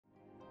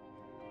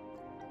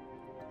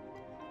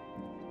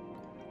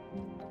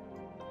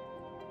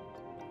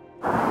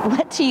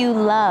What do you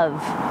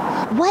love?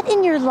 What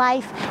in your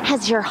life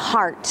has your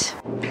heart?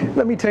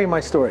 Let me tell you my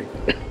story.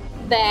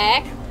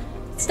 Back.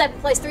 Step in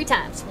place 3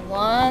 times.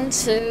 1,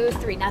 2,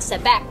 3. Now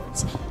step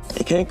backwards.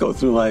 You can't go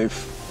through life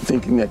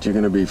thinking that you're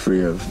going to be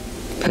free of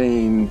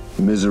pain,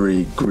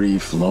 misery,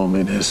 grief,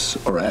 loneliness,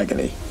 or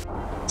agony.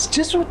 It's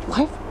just what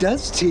life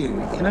does to you,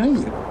 you know?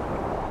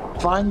 You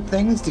find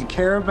things to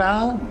care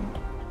about. And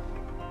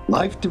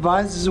life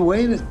devises a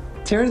way to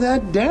tear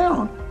that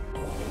down.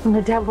 And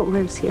the devil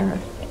lives here.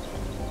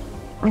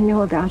 I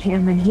know about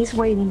him, and he's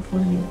waiting for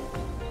me.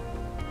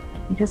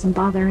 He doesn't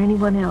bother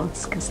anyone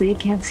else because they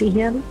can't see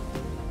him.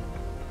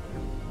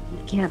 He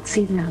can't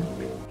see them.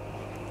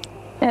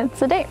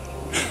 It's a date.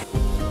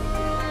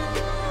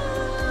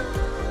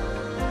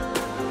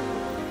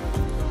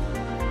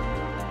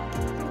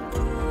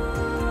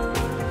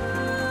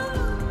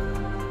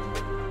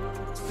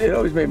 It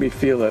always made me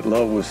feel that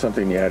love was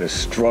something you had to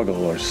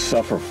struggle or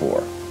suffer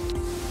for.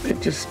 It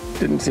just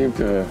didn't seem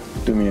to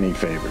do me any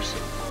favors.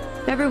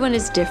 Everyone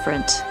is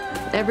different.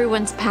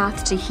 Everyone's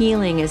path to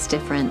healing is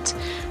different.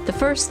 The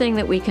first thing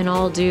that we can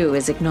all do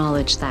is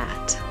acknowledge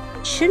that.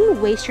 You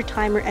shouldn't waste your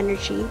time or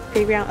energy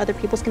figuring out other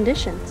people's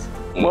conditions.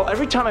 Well,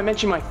 every time I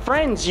mention my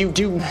friends, you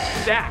do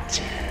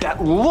that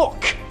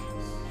look.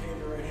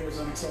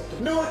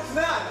 No, it's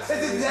not.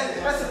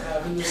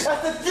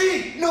 That's the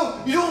thing.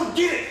 No, you don't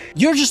get it.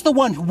 You're just the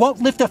one who won't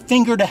lift a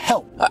finger to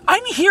help.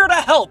 I'm here to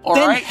help, all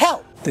right? Then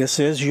help. This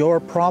is your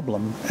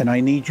problem, and I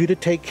need you to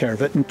take care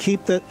of it and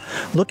keep the...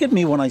 Look at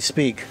me when I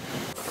speak.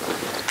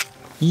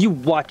 You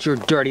watch your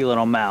dirty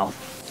little mouth.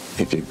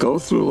 If you go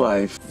through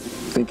life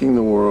thinking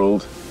the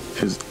world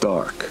is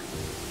dark,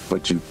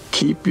 but you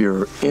keep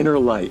your inner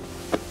light,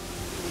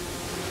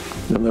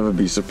 you'll never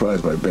be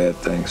surprised by bad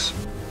things.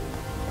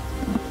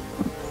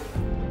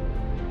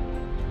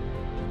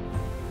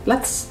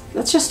 Let's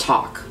just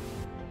talk.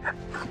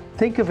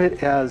 Think of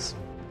it as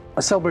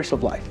a celebration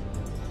of life.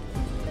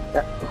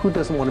 Who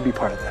doesn't want to be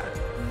part of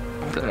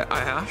that?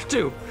 I have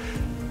to.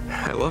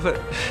 I love it.